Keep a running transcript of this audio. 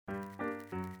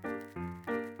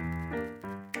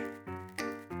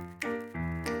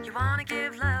You wanna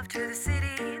give love to the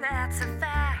city, that's a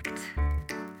fact.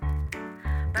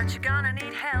 But you're gonna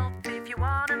need help if you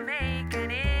wanna make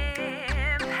an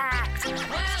impact.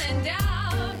 Well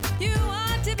endowed, you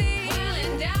want to be well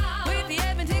endowed with the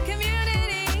Edmonton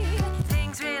community.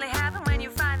 Things really happen when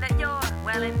you find that you're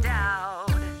well endowed.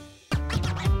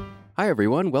 Hi,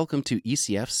 everyone. Welcome to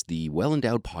ECF's The Well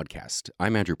Endowed Podcast.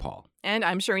 I'm Andrew Paul. And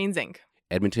I'm Shireen Zink.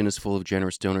 Edmonton is full of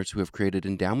generous donors who have created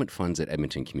endowment funds at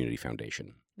Edmonton Community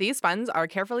Foundation. These funds are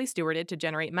carefully stewarded to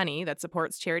generate money that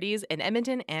supports charities in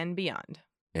Edmonton and beyond.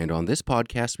 And on this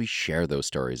podcast, we share those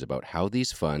stories about how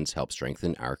these funds help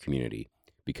strengthen our community.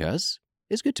 Because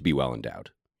it's good to be well endowed.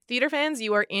 Theater fans,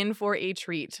 you are in for a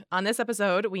treat. On this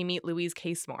episode, we meet Louise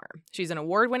Casemore. She's an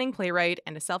award-winning playwright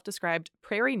and a self-described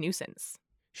Prairie Nuisance.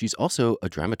 She's also a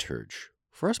dramaturg.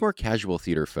 For us more casual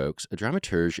theater folks, a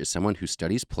dramaturg is someone who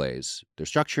studies plays, their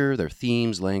structure, their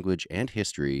themes, language, and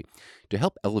history to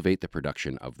help elevate the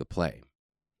production of the play.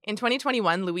 In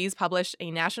 2021, Louise published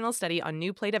a national study on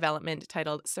new play development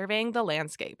titled Surveying the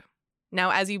Landscape.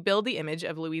 Now, as you build the image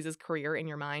of Louise's career in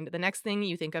your mind, the next thing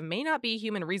you think of may not be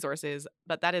human resources,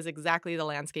 but that is exactly the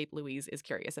landscape Louise is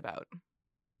curious about.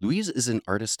 Louise is an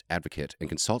artist advocate and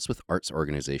consults with arts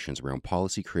organizations around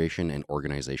policy creation and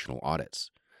organizational audits.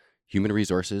 Human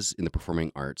resources in the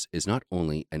performing arts is not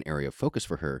only an area of focus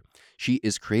for her, she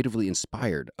is creatively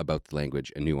inspired about the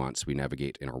language and nuance we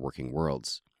navigate in our working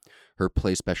worlds. Her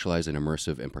plays specialize in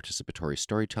immersive and participatory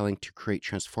storytelling to create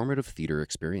transformative theater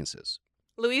experiences.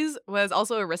 Louise was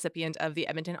also a recipient of the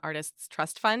Edmonton Artists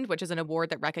Trust Fund, which is an award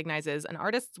that recognizes an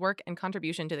artist's work and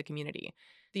contribution to the community.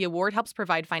 The award helps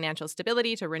provide financial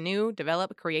stability to renew,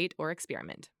 develop, create, or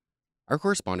experiment. Our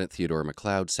correspondent Theodora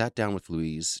McLeod sat down with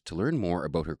Louise to learn more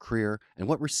about her career and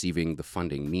what receiving the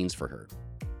funding means for her.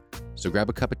 So grab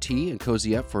a cup of tea and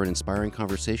cozy up for an inspiring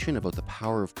conversation about the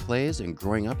power of plays and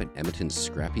growing up in Edmonton's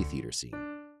scrappy theater scene.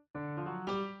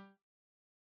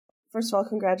 First of all,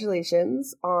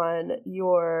 congratulations on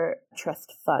your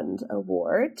Trust Fund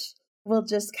Award. We'll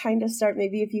just kind of start,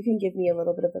 maybe if you can give me a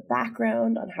little bit of a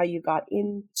background on how you got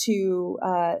into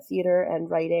theater and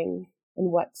writing and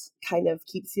what kind of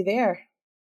keeps you there.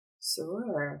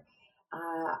 Sure.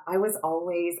 I was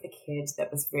always a kid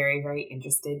that was very, very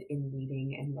interested in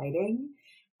reading and writing.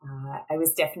 I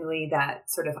was definitely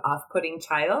that sort of off-putting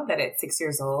child that at 6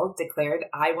 years old declared,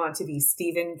 I want to be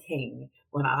Stephen King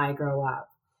when I grow up.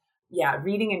 Yeah,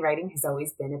 reading and writing has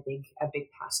always been a big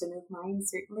passion of mine,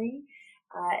 certainly.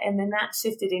 And then that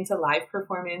shifted into live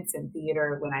performance and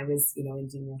theater when I was, in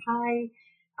junior high.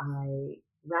 I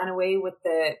ran away with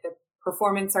the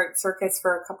performance art circus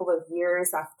for a couple of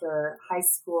years after high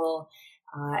school,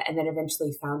 and then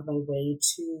eventually found my way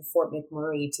to Fort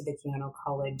McMurray to the Keano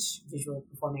College Visual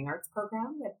Performing Arts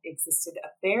program that existed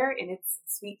up there in its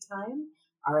sweet time.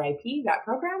 RIP, that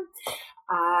program.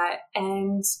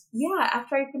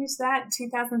 After I finished that in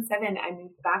 2007, I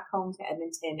moved back home to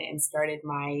Edmonton and started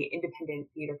my independent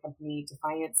theater company,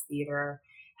 Defiance Theater,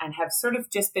 and have sort of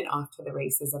just been off to the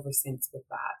races ever since with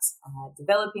that.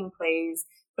 Developing plays,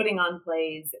 putting on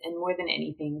plays, and more than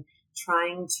anything,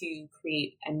 trying to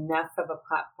create enough of a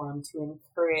platform to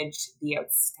encourage the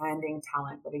outstanding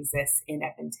talent that exists in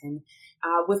Edmonton,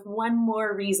 with one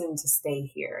more reason to stay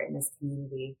here in this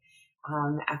community.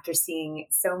 After seeing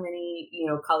so many,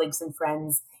 colleagues and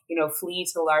friends, flee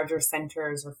to larger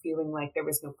centers or feeling like there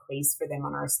was no place for them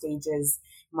on our stages,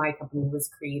 my company was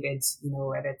created,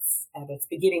 at its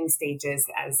beginning stages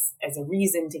as a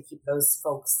reason to keep those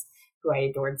folks who I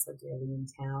adored so dearly in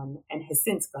town, and has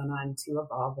since gone on to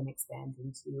evolve and expand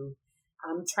into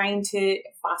trying to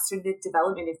foster the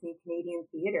development of new Canadian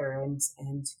theater and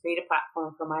create a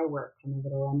platform for my work and a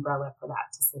little umbrella for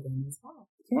that to sit in as well.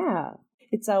 Yeah,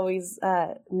 it's always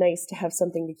nice to have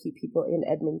something to keep people in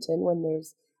Edmonton when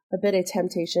there's a bit of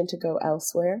temptation to go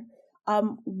elsewhere.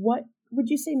 What would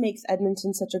you say makes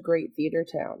Edmonton such a great theater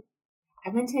town?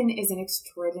 Edmonton is an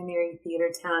extraordinary theater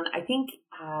town. I think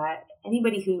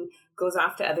anybody who goes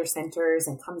off to other centers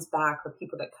and comes back, or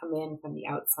people that come in from the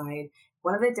outside,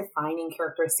 one of the defining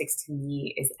characteristics to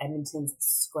me is Edmonton's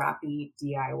scrappy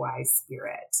DIY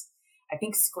spirit. I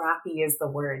think scrappy is the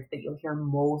word that you'll hear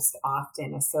most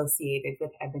often associated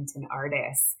with Edmonton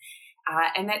artists.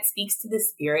 And that speaks to the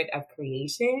spirit of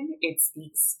creation. It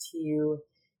speaks to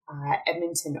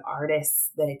Edmonton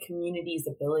artists, the community's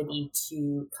ability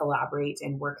to collaborate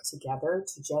and work together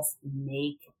to just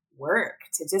make work,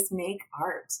 to just make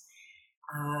art.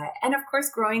 And of course,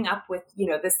 growing up with,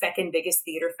 the second biggest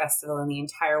theater festival in the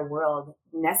entire world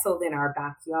nestled in our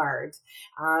backyard,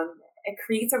 it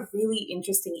creates a really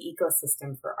interesting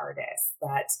ecosystem for artists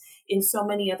that in so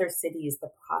many other cities,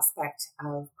 the prospect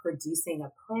of producing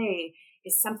a play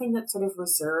is something that's sort of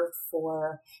reserved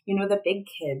for, the big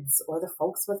kids or the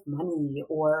folks with money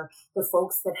or the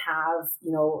folks that have,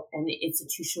 an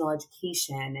institutional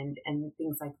education and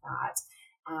things like that.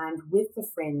 And with the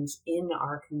fringe in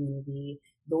our community,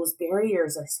 those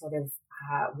barriers are sort of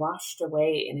washed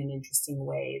away in an interesting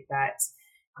way that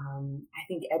I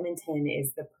think Edmonton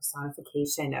is the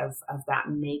personification of that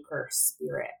maker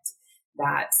spirit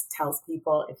that tells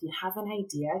people, if you have an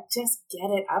idea, just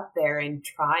get it up there and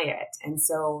try it. And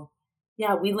so,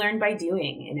 yeah, we learn by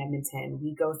doing in Edmonton.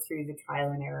 We go through the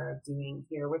trial and error of doing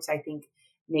here, which I think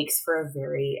makes for a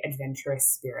very adventurous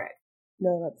spirit.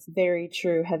 No, that's very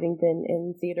true. Having been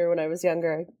in theater when I was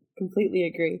younger, I completely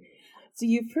agree. So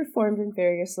you've performed in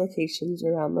various locations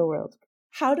around the world.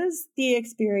 How does the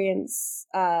experience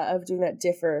of doing that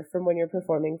differ from when you're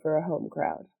performing for a home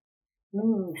crowd?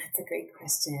 That's a great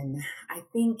question. I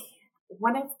think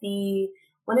one of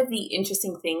the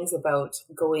interesting things about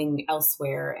going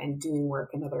elsewhere and doing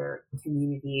work in other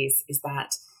communities is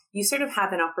that you sort of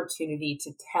have an opportunity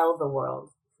to tell the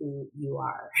world who you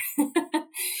are.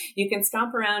 You can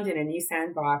stomp around in a new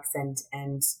sandbox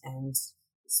and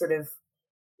sort of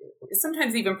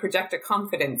sometimes even project a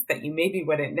confidence that you maybe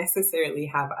wouldn't necessarily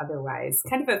have otherwise,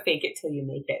 kind of a fake it till you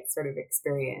make it sort of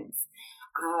experience.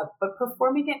 But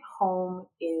performing at home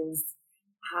is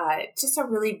just a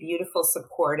really beautiful,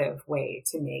 supportive way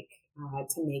to make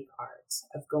art,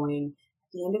 of going,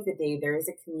 at the end of the day, there is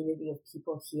a community of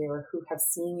people here who have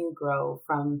seen you grow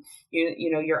from,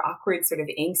 your awkward sort of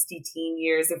angsty teen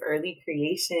years of early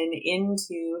creation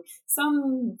into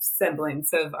some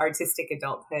semblance of artistic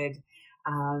adulthood.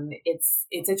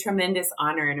 It's a tremendous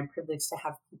honor and a privilege to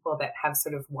have people that have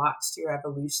sort of watched your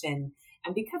evolution,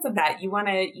 and because of that, you want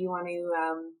to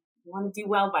do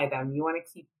well by them. You want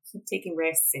to keep taking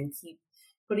risks and keep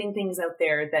putting things out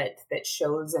there that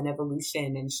shows an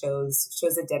evolution and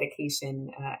shows a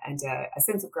dedication and a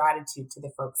sense of gratitude to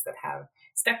the folks that have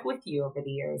stuck with you over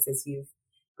the years as you've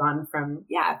gone from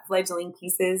fledgling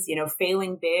pieces,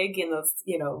 failing big in those,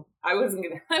 I was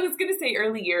gonna say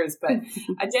early years, but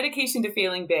a dedication to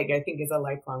failing big, I think, is a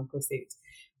lifelong pursuit.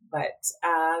 But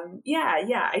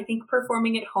I think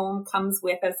performing at home comes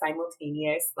with a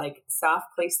simultaneous,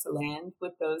 soft place to land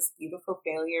with those beautiful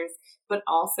failures, but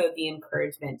also the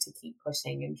encouragement to keep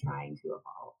pushing and trying to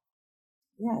evolve.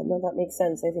 Yeah, no, that makes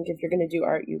sense. I think if you're going to do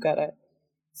art, you gotta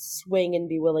swing and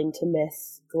be willing to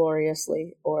miss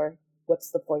gloriously, or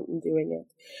what's the point in doing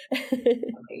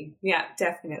it? Yeah,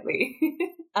 definitely.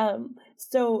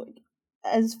 So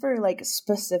as for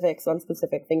specifics on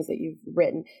specific things that you've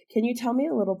written, can you tell me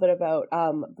a little bit about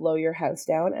Blow Your House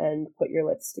Down and Put Your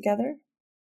Lips Together?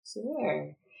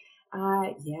 Sure.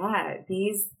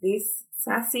 These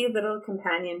sassy little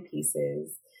companion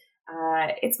pieces.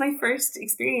 It's my first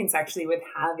experience actually with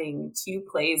having two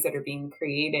plays that are being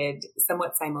created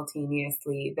somewhat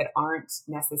simultaneously that aren't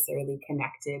necessarily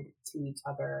connected to each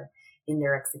other in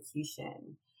their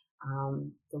execution.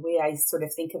 The way I sort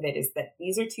of think of it is that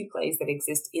these are two plays that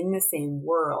exist in the same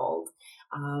world,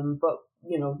 but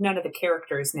none of the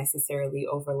characters necessarily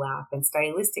overlap, and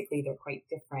stylistically they're quite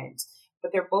different.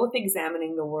 But they're both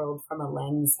examining the world from a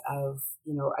lens of,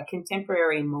 a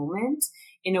contemporary moment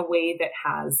in a way that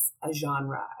has a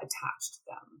genre attached to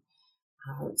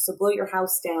them. So Blow Your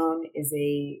House Down is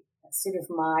a sort of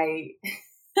my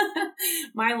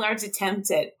my large attempt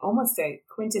at almost a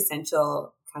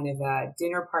quintessential kind of a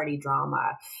dinner party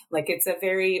drama. It's a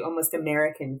very almost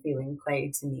American feeling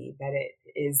play to me, that it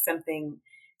is something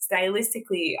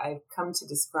stylistically I've come to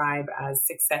describe as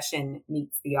Succession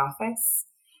meets The Office.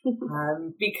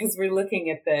 Because we're looking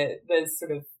at the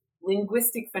sort of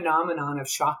linguistic phenomenon of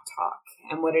shock talk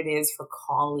and what it is for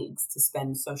colleagues to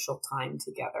spend social time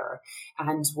together,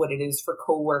 and what it is for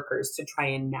coworkers to try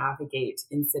and navigate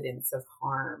incidents of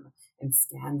harm and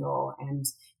scandal, and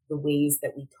the ways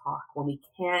that we talk when we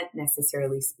can't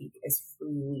necessarily speak as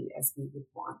freely as we would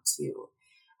want to.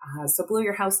 So Blow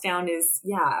Your House Down is,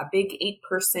 a big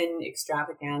 8-person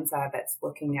extravaganza that's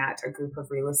looking at a group of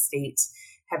real estate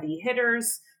heavy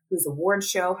hitters whose award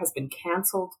show has been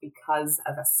canceled because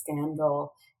of a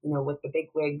scandal, with the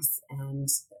bigwigs. And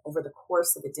over the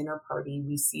course of a dinner party,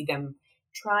 we see them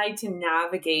try to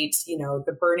navigate,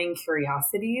 the burning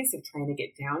curiosities of trying to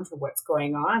get down to what's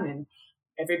going on, and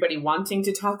everybody wanting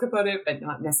to talk about it, but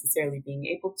not necessarily being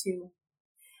able to.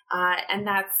 And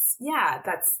that's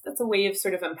a way of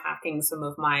sort of unpacking some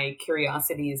of my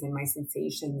curiosities and my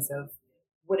sensations of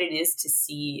what it is to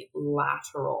see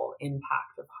lateral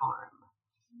impact of harm.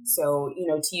 So,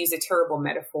 to use a terrible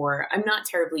metaphor, I'm not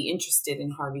terribly interested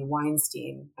in Harvey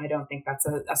Weinstein. I don't think that's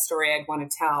a story I'd want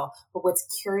to tell. But what's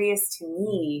curious to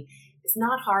me is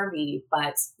not Harvey,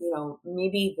 but,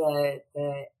 maybe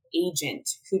the agent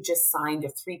who just signed a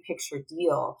 3-picture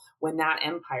deal when that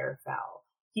empire fell.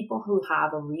 People who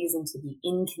have a reason to be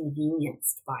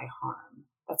inconvenienced by harm.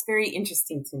 That's very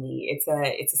interesting to me.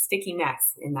 It's a sticky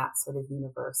mess in that sort of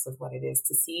universe of what it is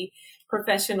to see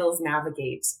professionals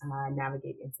navigate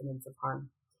incidents of harm.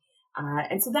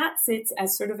 And so that sits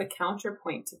as sort of a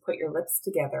counterpoint to Put Your Lips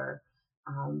Together,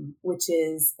 which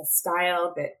is a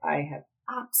style that I have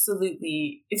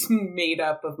absolutely made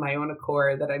up of my own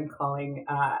accord that I'm calling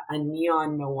a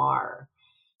neon noir.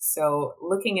 So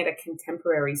looking at a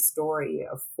contemporary story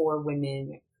of 4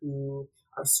 women who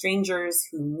are strangers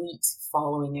who meet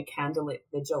following a candlelit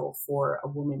vigil for a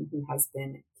woman who has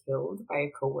been killed by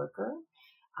a coworker,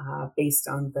 based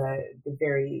on the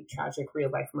very tragic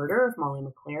real-life murder of Molly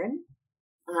McLaren.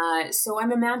 So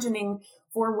I'm imagining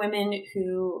 4 women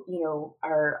who,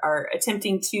 are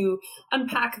attempting to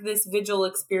unpack this vigil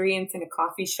experience in a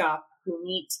coffee shop, who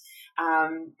meet,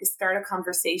 start a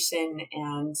conversation,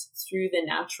 and through the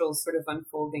natural sort of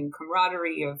unfolding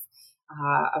camaraderie of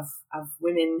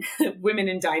women, women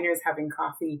in diners having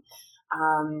coffee,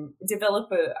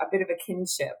 develop a bit of a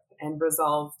kinship and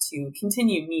resolve to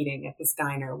continue meeting at this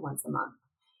diner once a month.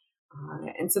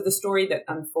 And so the story that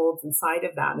unfolds inside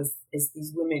of that is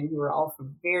these women who are all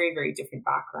from very, very different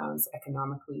backgrounds,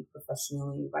 economically,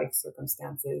 professionally, life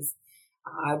circumstances.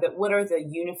 That what are the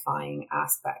unifying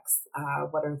aspects?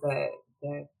 What are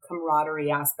the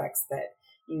camaraderie aspects that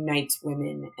unite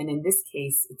women? And in this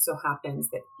case, it so happens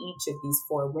that each of these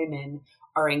 4 women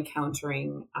are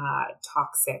encountering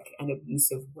toxic and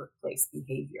abusive workplace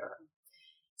behavior.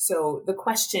 So the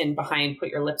question behind Put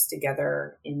Your Lips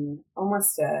Together, in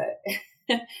almost a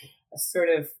sort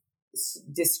of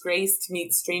disgrace to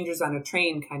meet strangers on a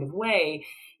train kind of way,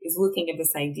 is looking at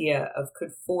this idea of, could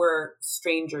 4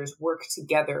 strangers work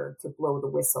together to blow the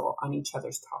whistle on each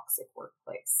other's toxic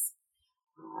workplace?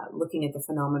 Looking at the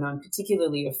phenomenon,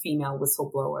 particularly of female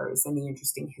whistleblowers and the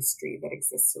interesting history that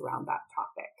exists around that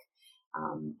topic.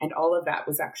 And all of that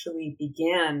was actually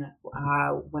began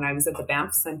when I was at the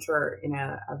Banff Center in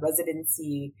a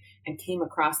residency, and came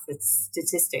across the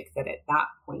statistic that at that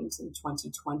point in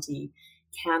 2020,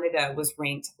 Canada was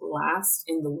ranked last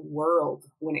in the world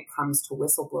when it comes to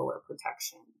whistleblower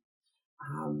protection,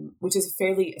 which is a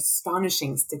fairly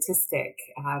astonishing statistic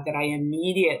that I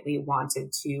immediately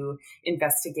wanted to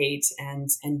investigate and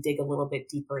dig a little bit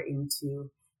deeper into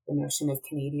the notion of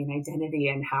Canadian identity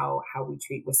and how we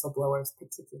treat whistleblowers,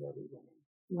 particularly women.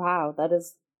 Wow, that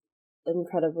is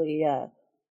incredibly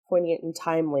poignant and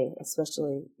timely,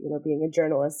 especially, being a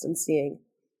journalist and seeing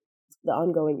the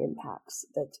ongoing impacts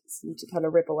that seem to kind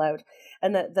of ripple out.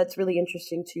 And that's really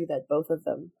interesting too, that both of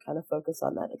them kind of focus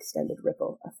on that extended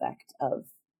ripple effect of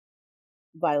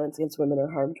violence against women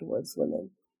or harm towards women.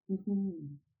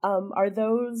 Mm-hmm. Are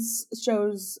those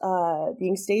shows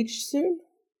being staged soon?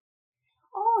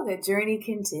 Oh, the journey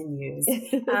continues.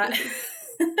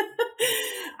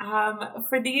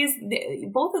 For these,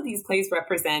 both of these plays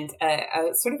represent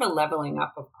a sort of a leveling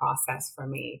up of process for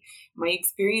me. My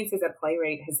experience as a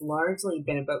playwright has largely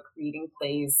been about creating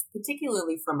plays,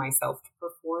 particularly for myself to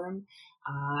perform.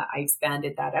 I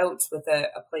expanded that out with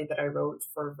a play that I wrote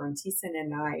for Vern Thiessen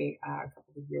and I a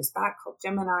couple of years back called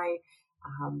Gemini.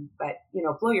 But,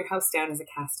 Blow Your House Down is a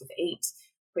cast of 8.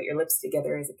 Put Your Lips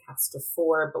Together as a cast of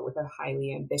 4, but with a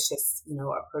highly ambitious,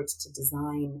 approach to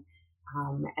design.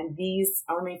 And these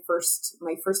are my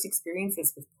first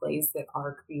experiences with plays that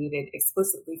are created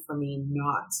explicitly for me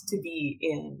not to be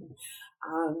in.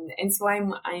 And so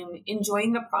I'm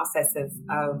enjoying the process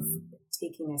of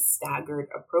taking a staggered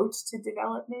approach to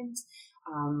development,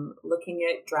 looking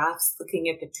at drafts, looking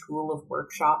at the tool of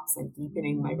workshops and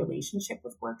deepening my relationship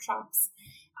with workshops.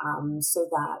 So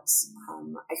that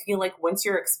I feel like once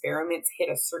your experiments hit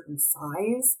a certain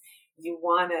size, you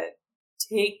want to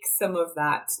take some of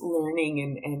that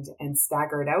learning and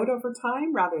stagger it out over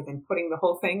time, rather than putting the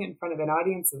whole thing in front of an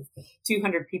audience of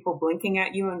 200 people blinking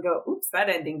at you and go, oops, that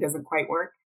ending doesn't quite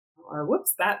work. Or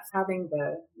whoops, that's having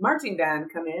the marching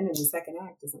band come in and the second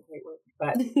act doesn't quite work.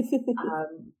 But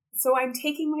so I'm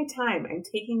taking my time. I'm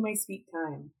taking my sweet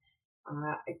time.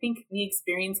 I think the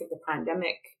experience of the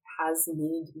pandemic has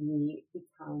made me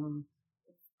become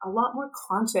a lot more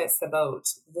conscious about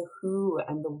the who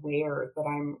and the where that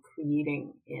I'm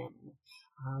creating in,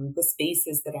 the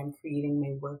spaces that I'm creating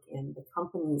my work in, the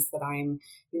companies that I'm,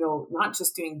 not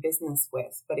just doing business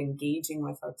with, but engaging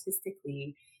with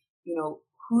artistically.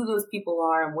 who those people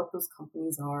are and what those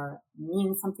companies are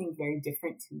means something very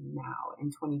different to me now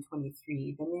in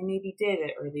 2023 than they maybe did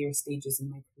at earlier stages in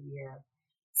my career.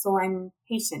 So I'm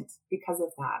patient because of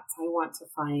that. I want to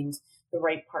find the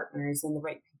right partners and the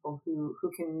right people who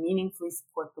can meaningfully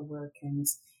support the work, and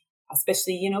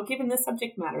especially, given the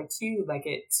subject matter too, like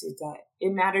it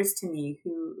matters to me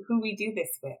who we do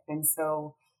this with. And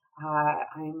so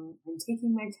I'm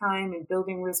taking my time and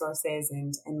building resources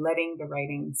and letting the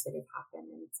writing sort of happen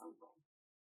in its own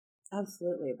way.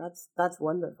 Absolutely. That's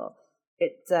wonderful.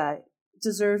 It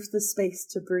deserves the space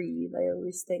to breathe. I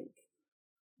always think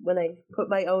when I put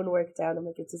my own work down, I'm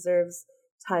like, it deserves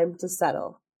time to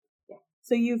settle. Yeah.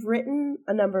 So you've written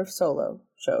a number of solo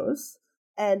shows,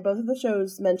 and both of the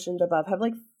shows mentioned above have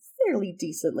like fairly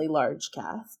decently large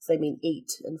casts. I mean,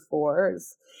 8 and 4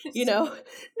 is,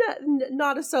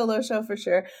 not a solo show for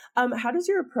sure. How does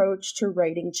your approach to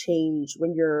writing change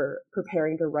when you're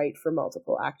preparing to write for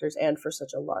multiple actors and for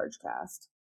such a large cast?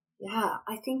 Yeah,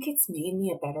 I think it's made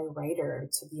me a better writer,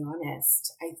 to be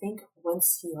honest. I think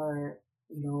once you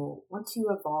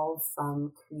evolve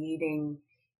from creating,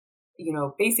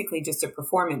 basically just a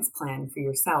performance plan for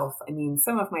yourself. I mean,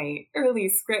 some of my early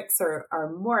scripts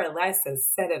are more or less a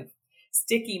set of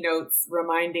sticky notes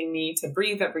reminding me to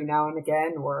breathe every now and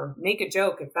again, or make a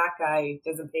joke if that guy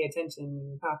doesn't pay attention when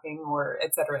you're talking, or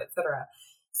et cetera, et cetera.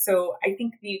 So I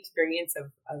think the experience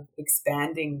of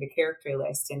expanding the character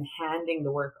list and handing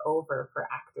the work over for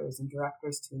actors and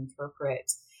directors to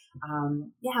interpret,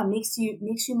 makes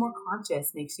you more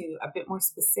conscious, makes you a bit more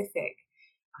specific.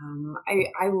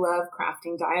 I love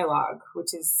crafting dialogue,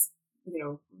 which is,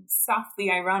 softly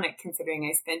ironic considering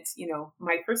I spent,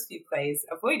 my first few plays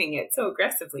avoiding it so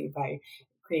aggressively by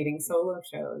creating solo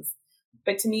shows.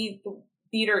 But to me,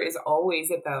 theater is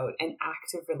always about an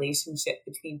active relationship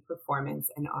between performance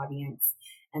and audience.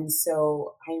 And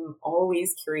so I'm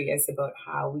always curious about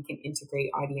how we can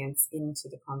integrate audience into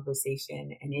the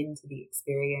conversation and into the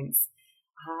experience.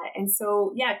 And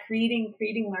so,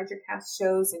 creating larger cast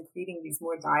shows and creating these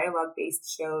more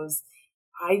dialogue-based shows,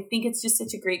 I think it's just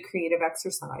such a great creative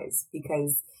exercise,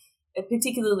 because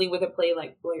particularly with a play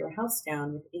like Blow Your House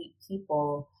Down with 8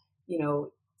 people,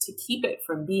 to keep it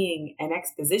from being an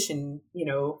exposition,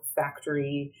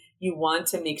 factory, you want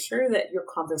to make sure that your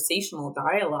conversational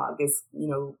dialogue is,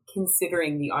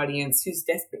 considering the audience who's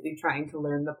desperately trying to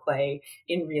learn the play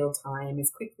in real time as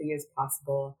quickly as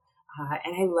possible.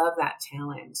 And I love that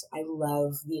challenge. I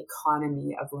love the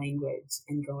economy of language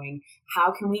and going,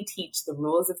 how can we teach the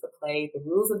rules of the play, the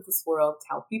rules of this world,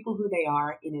 tell people who they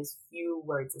are in as few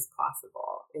words as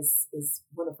possible is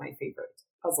one of my favorite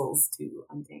puzzles to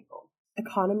untangle.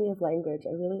 Economy of language.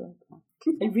 I really like that.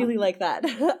 I really like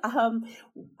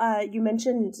that. You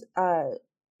mentioned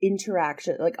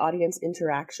interaction, like audience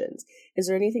interactions. Is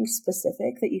there anything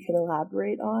specific that you can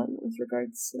elaborate on with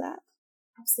regards to that?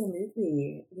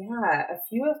 Absolutely. Yeah. A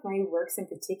few of my works in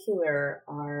particular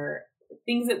are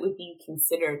things that would be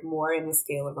considered more in the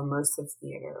scale of immersive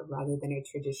theater rather than a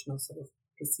traditional sort of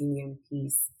proscenium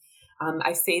piece.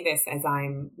 I say this as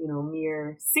I'm,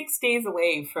 mere 6 days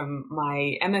away from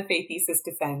my MFA thesis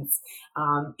defense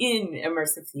in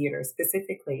immersive theater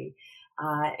specifically.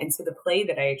 And so the play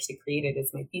that I actually created as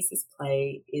my thesis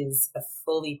play is a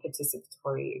fully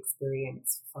participatory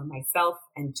experience for myself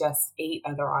and just 8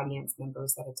 other audience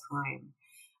members at a time.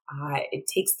 It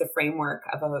takes the framework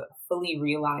of a fully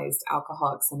realized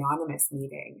Alcoholics Anonymous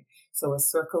meeting. So a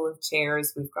circle of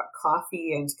chairs, we've got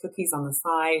coffee and cookies on the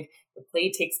side. The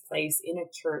play takes place in a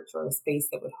church or a space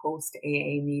that would host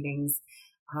AA meetings.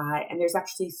 And there's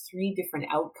actually 3 different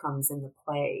outcomes in the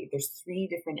play. There's 3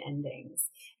 different endings.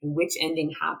 And which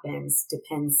ending happens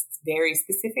depends very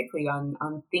specifically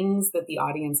on things that the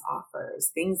audience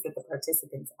offers, things that the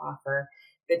participants offer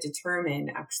that determine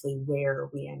actually where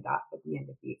we end up at the end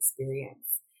of the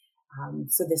experience.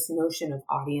 So this notion of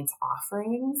audience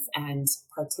offerings and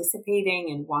participating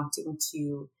and wanting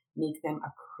to make them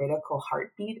a critical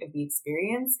heartbeat of the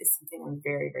experience is something I'm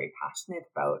very, very passionate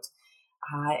about.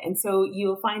 And so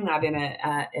you'll find that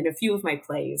in a few of my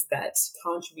plays that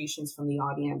contributions from the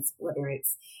audience, whether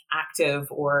it's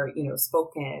active or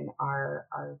spoken, are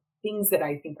things that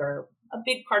I think are a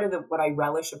big part of what I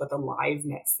relish about the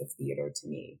liveness of theater to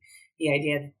me. The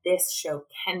idea that this show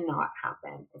cannot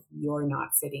happen if you're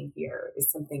not sitting here is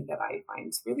something that I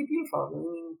find really beautiful,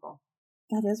 really meaningful.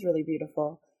 That is really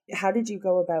beautiful. How did you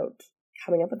go about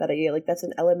coming up with that idea? Like, that's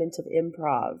an element of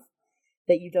improv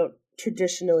that you don't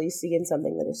traditionally see in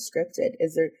something that is scripted.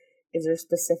 Is there a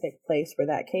specific place where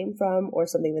that came from, or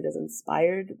something that has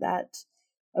inspired that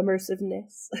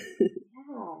immersiveness?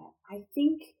 Yeah, I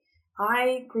think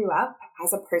I grew up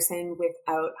as a person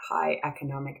without high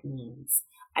economic means.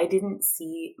 I didn't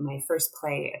see my first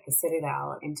play at the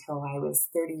Citadel until I was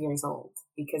 30 years old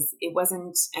because it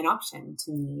wasn't an option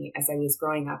to me as I was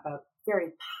growing up. I was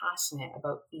very passionate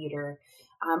about theater,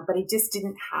 but I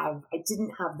didn't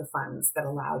have the funds that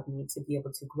allowed me to be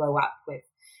able to grow up with,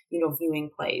 viewing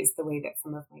plays the way that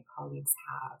some of my colleagues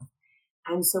have.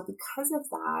 And so because of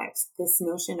that, this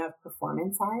notion of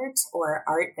performance art or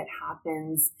art that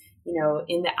happens,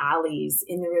 in the alleys,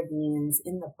 in the ravines,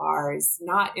 in the bars,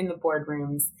 not in the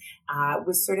boardrooms,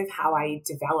 was sort of how I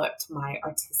developed my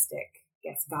artistic,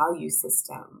 value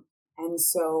system. And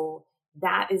so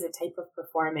that is a type of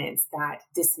performance that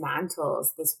dismantles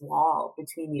this wall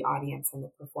between the audience and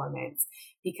the performance.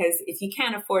 Because if you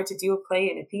can't afford to do a play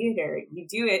in a theater, you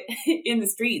do it in the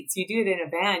streets, you do it in a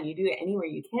van, you do it anywhere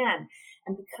you can.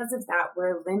 And because of that,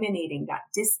 we're eliminating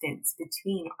that distance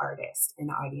between artist and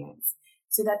audience.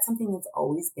 So that's something that's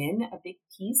always been a big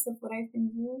piece of what I've been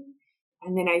doing.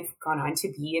 And then I've gone on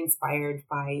to be inspired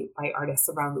by artists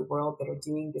around the world that are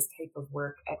doing this type of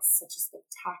work at such a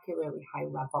spectacularly high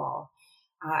level.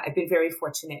 I've been very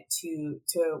fortunate to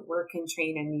work and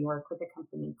train in New York with a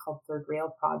company called Third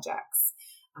Rail Projects,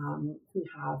 who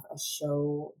have a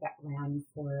show that ran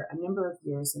for a number of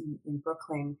years in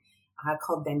Brooklyn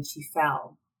called Then She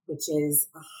Fell, which is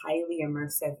a highly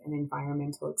immersive and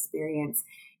environmental experience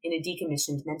in a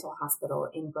decommissioned mental hospital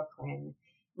in Brooklyn,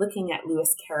 looking at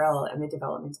Lewis Carroll and the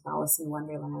development of Alice in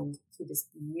Wonderland through this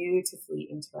beautifully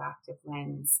interactive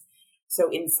lens. So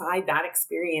inside that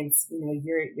experience,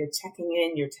 you're checking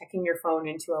in, you're checking your phone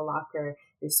into a locker,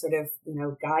 you're sort of,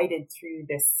 guided through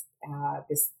this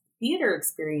theater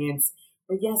experience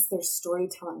where, yes, there's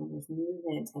storytelling and there's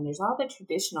movement and there's all the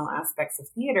traditional aspects of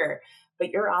theater, but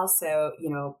you're also,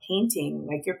 painting,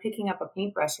 like you're picking up a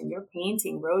paintbrush and you're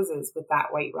painting roses with that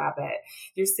white rabbit.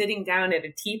 You're sitting down at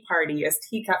a tea party as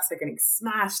teacups are getting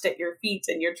smashed at your feet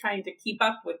and you're trying to keep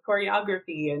up with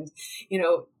choreography and,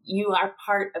 you are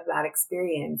part of that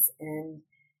experience. And,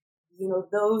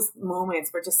 those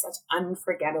moments were just such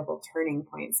unforgettable turning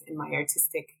points in my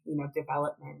artistic,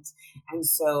 development. And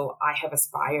so I have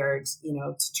aspired,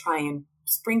 to try and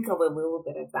sprinkle a little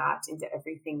bit of that into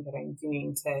everything that I'm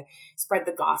doing to spread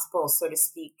the gospel, so to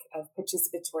speak, of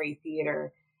participatory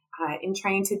theater, in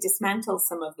trying to dismantle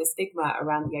some of the stigma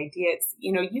around the idea. It's,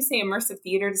 you say immersive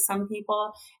theater to some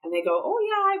people and they go, oh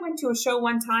yeah, I went to a show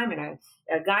one time and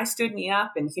a guy stood me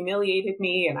up and humiliated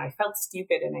me and I felt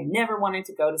stupid and I never wanted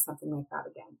to go to something like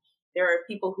that again. There are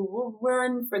people who will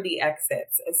run for the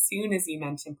exits as soon as you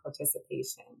mention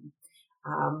participation.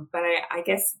 But I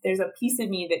guess there's a piece of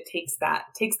me that takes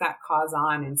that cause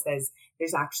on and says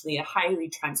there's actually a highly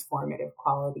transformative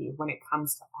quality when it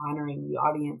comes to honoring the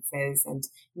audiences and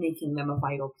making them a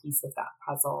vital piece of that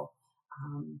puzzle.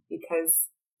 Because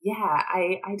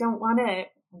I don't want to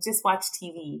just watch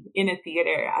TV in a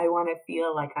theater. I want to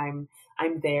feel like I'm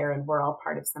there and we're all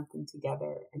part of something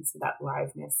together. And so that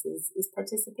liveness is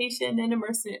participation and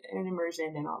immersion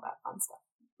and all that fun stuff.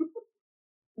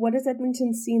 What is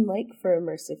Edmonton scene like for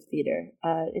immersive theater?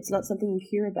 It's not something you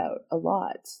hear about a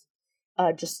lot,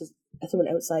 just as someone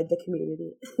outside the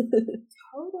community.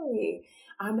 Totally.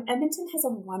 Edmonton has a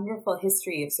wonderful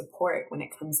history of support when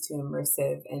it comes to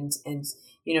immersive and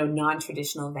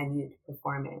non-traditional venue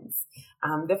performance.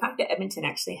 The fact that Edmonton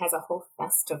actually has a whole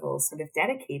festival sort of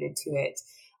dedicated to it,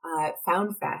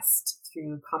 Found Fest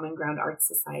through Common Ground Arts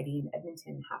Society in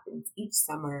Edmonton, happens each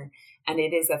summer. And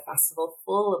it is a festival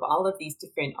full of all of these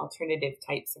different alternative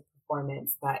types of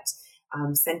performance that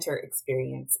center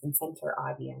experience and center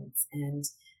audience. And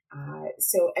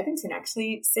so Edmonton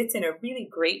actually sits in a really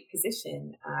great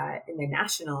position in the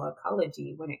national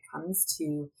ecology when it comes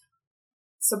to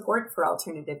support for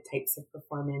alternative types of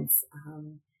performance.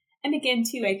 And again,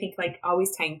 too, I think like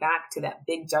always tying back to that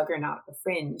big juggernaut, the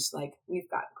Fringe, like we've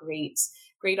got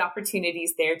great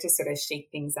opportunities there to sort of shake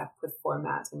things up with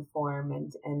format and form.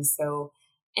 And so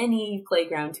any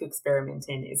playground to experiment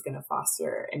in is going to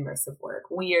foster immersive work.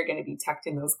 We are going to be tucked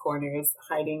in those corners,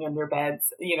 hiding under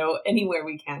beds, anywhere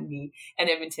we can be.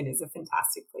 And Edmonton is a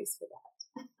fantastic place for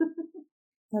that.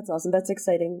 That's awesome. That's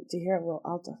exciting to hear. Well,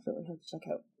 I'll definitely have to check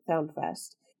out Found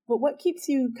Fest. But what keeps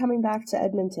you coming back to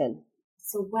Edmonton?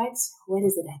 So what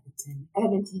is it, Edmonton?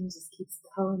 Edmonton just keeps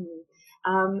calling me.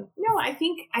 No, I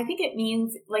think it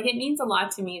means a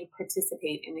lot to me to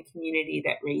participate in the community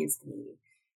that raised me.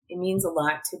 It means a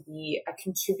lot to be a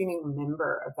contributing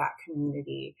member of that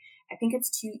community. I think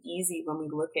it's too easy when we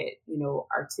look at,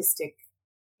 artistic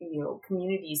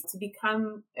communities to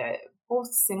become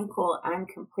both cynical and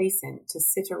complacent, to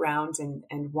sit around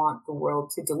and want the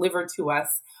world to deliver to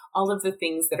us all of the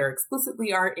things that are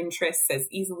explicitly our interests as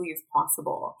easily as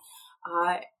possible.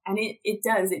 And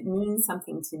it means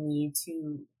something to me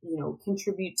to,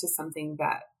 contribute to something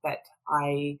that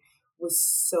I was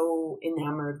so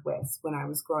enamored with when I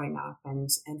was growing up, and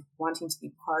wanting to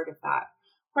be part of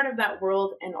that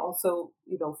world, and also,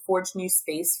 forge new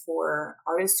space for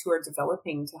artists who are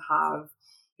developing to have,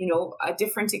 a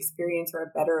different experience or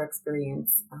a better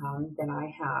experience than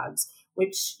I had,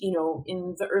 which,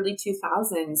 in the early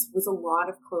 2000s was a lot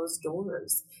of closed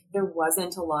doors. There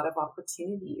wasn't a lot of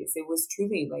opportunities. It was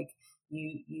truly like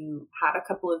you had a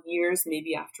couple of years,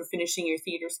 maybe after finishing your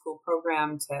theater school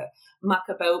program, to muck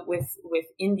about with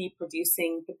indie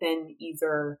producing, but then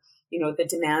either, the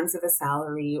demands of a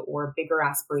salary or bigger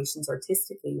aspirations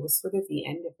artistically was sort of the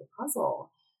end of the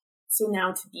puzzle. So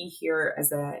now to be here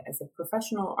as a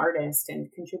professional artist and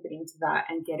contributing to that,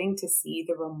 and getting to see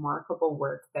the remarkable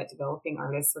work that developing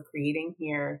artists are creating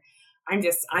here,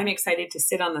 I'm excited to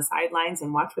sit on the sidelines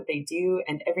and watch what they do.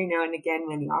 And every now and again,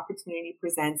 when the opportunity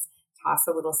presents, toss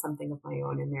a little something of my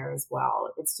own in there as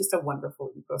well. It's just a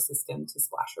wonderful ecosystem to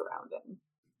splash around in.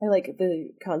 I like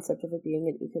the concept of it being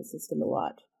an ecosystem a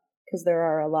lot, because there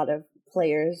are a lot of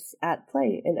players at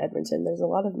play in Edmonton. There's a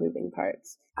lot of moving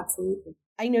parts. Absolutely.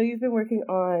 I know you've been working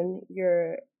on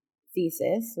your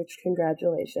thesis, which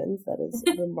congratulations, that is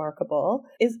remarkable.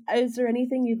 Is there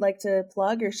anything you'd like to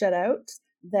plug or shout out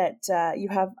that you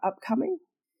have upcoming?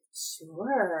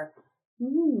 Sure. I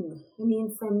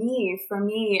mean, for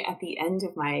me, at the end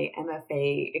of my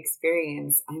MFA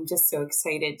experience, I'm just so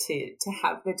excited to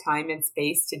have the time and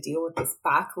space to deal with this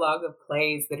backlog of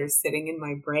plays that are sitting in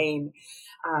my brain.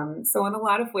 So in a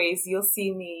lot of ways, you'll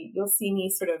see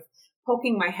me sort of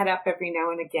poking my head up every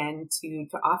now and again to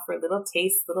offer little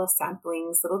tastes, little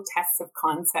samplings, little tests of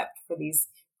concept for these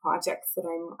projects that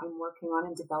I'm working on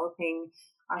and developing.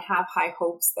 I have high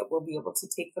hopes that we'll be able to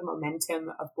take the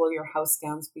momentum of Blow Your House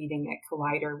Down's reading at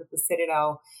Collider with the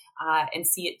Citadel and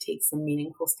see it take some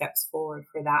meaningful steps forward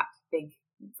for that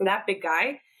big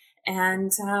guy.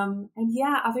 And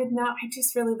yeah, other than that, I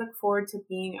just really look forward to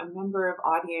being a member of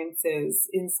audiences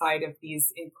inside of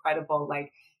these incredible,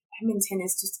 Edmonton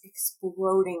is just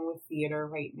exploding with theater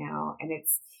right now. And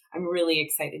I'm really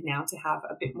excited now to have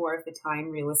a bit more of the time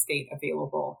real estate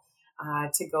available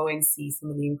to go and see some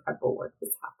of the incredible work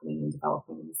that's happening and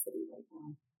developing in the city right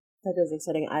now. That is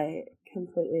exciting. I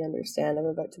completely understand. I'm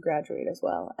about to graduate as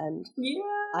well, and yeah,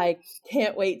 I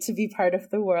can't wait to be part of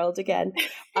the world again.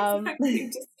 Exactly.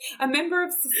 Just a member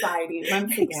of society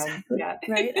once again. Exactly. Yeah.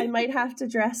 Right? I might have to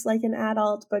dress like an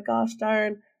adult, but gosh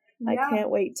darn, I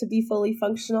can't wait to be fully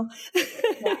functional.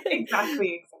 Yeah,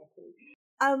 exactly.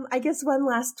 I guess one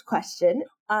last question.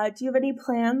 Do you have any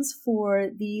plans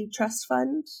for the trust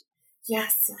fund?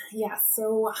 Yes.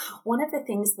 So one of the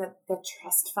things that the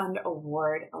Trust Fund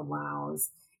Award allows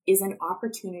is an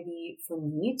opportunity for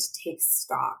me to take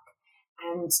stock.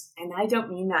 And I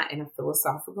don't mean that in a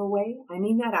philosophical way. I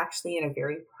mean that actually in a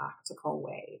very practical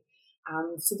way.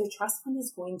 So the Trust Fund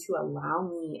is going to allow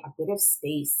me a bit of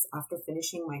space after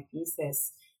finishing my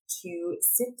thesis to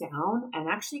sit down and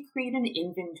actually create an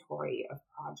inventory of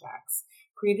projects.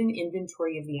 Create an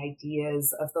inventory of the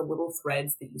ideas, of the little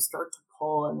threads that you start to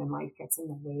pull, and then life gets in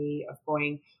the way of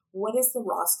going, what is the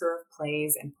roster of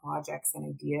plays and projects and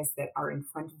ideas that are in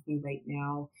front of me right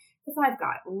now? Because I've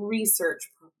got research,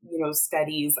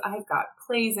 studies, I've got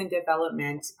plays in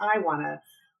development, I want to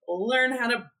learn how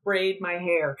to braid my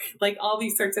hair, like all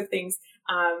these sorts of things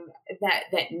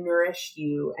that nourish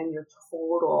you and your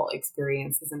total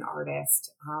experience as an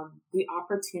artist. The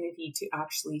opportunity to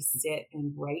actually sit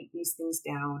and write these things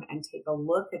down and take a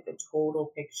look at the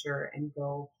total picture and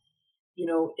go,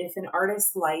 if an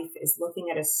artist's life is looking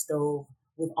at a stove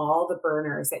with all the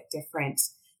burners at different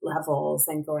levels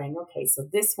and going, okay, so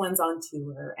this one's on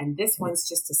tour and this one's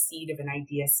just a seed of an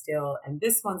idea still, and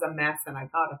this one's a mess and I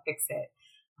gotta fix it.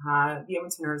 The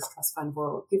Edmonton Artists Trust Fund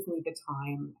will give me the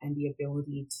time and the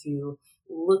ability to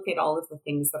look at all of the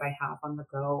things that I have on the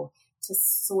go, to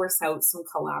source out some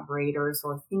collaborators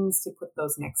or things to put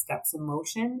those next steps in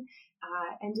motion,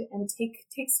 and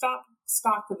take stock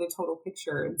of the total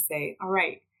picture and say, all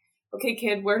right, okay,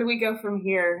 kid, where do we go from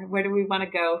here? Where do we want to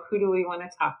go? Who do we want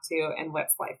to talk to? And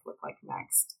what's life look like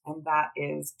next? And that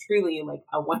is truly like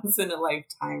a once in a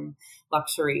lifetime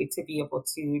luxury to be able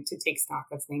to take stock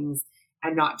of things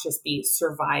and not just be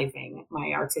surviving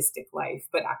my artistic life,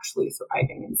 but actually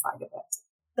surviving inside of it.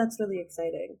 That's really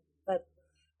exciting.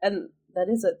 And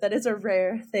that is a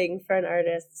rare thing for an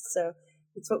artist. So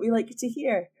it's what we like to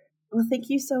hear. Well, thank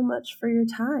you so much for your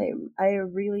time. I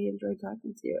really enjoyed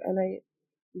talking to you, and I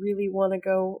really want to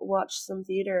go watch some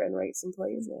theater and write some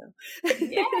plays now.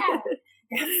 Yeah.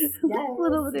 Yes. A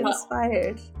little bit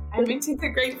inspired. Edmonton's a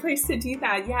great place to do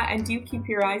that. Yeah, and do keep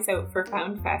your eyes out for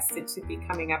Found Fest. It should be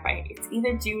coming up. It's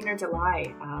either June or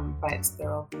July, but there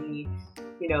will be,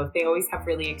 they always have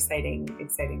really exciting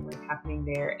work happening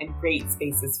there, and great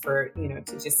spaces for,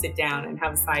 to just sit down and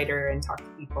have cider and talk to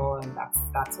people, and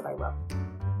that's what I love.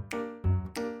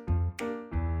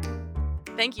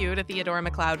 Thank you to Theodora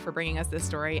McLeod for bringing us this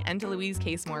story, and to Louise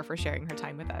Casemore for sharing her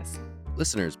time with us.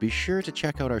 Listeners, be sure to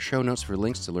check out our show notes for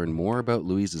links to learn more about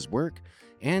Louise's work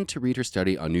and to read her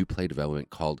study on new play development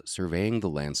called Surveying the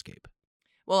Landscape.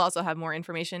 We'll also have more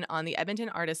information on the Edmonton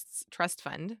Artists Trust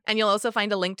Fund, and you'll also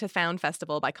find a link to Found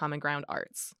Festival by Common Ground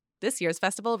Arts. This year's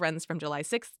festival runs from July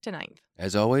 6th to 9th.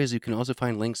 As always, you can also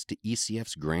find links to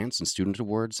ECF's grants and student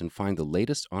awards and find the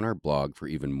latest on our blog for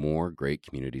even more great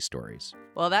community stories.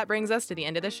 Well, that brings us to the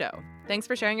end of the show. Thanks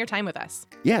for sharing your time with us.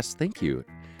 Yes, thank you.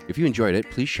 If you enjoyed it,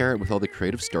 please share it with all the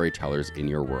creative storytellers in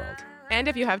your world. And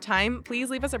if you have time, please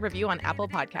leave us a review on Apple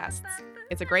Podcasts.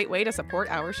 It's a great way to support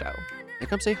our show. And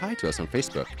come say hi to us on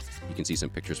Facebook. You can see some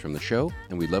pictures from the show,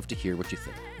 and we'd love to hear what you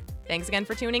think. Thanks again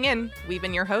for tuning in. We've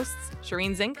been your hosts,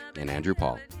 Shireen Zink and Andrew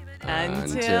Paul.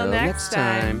 Until next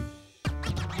time.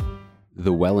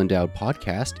 The Well Endowed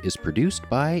Podcast is produced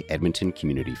by Edmonton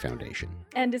Community Foundation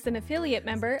and is an affiliate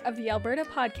member of the Alberta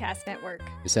Podcast Network.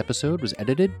 This episode was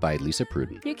edited by Lisa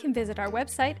Pruden. You can visit our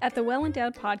website at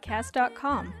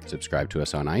thewellendowedpodcast.com. Subscribe to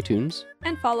us on iTunes.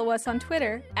 And follow us on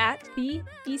Twitter at the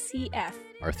ECF.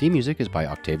 Our theme music is by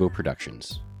Octavo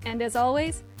Productions. And as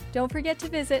always, don't forget to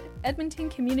visit Edmonton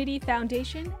Community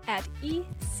Foundation at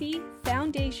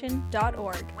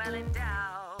ecfoundation.org. Well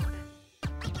endowed.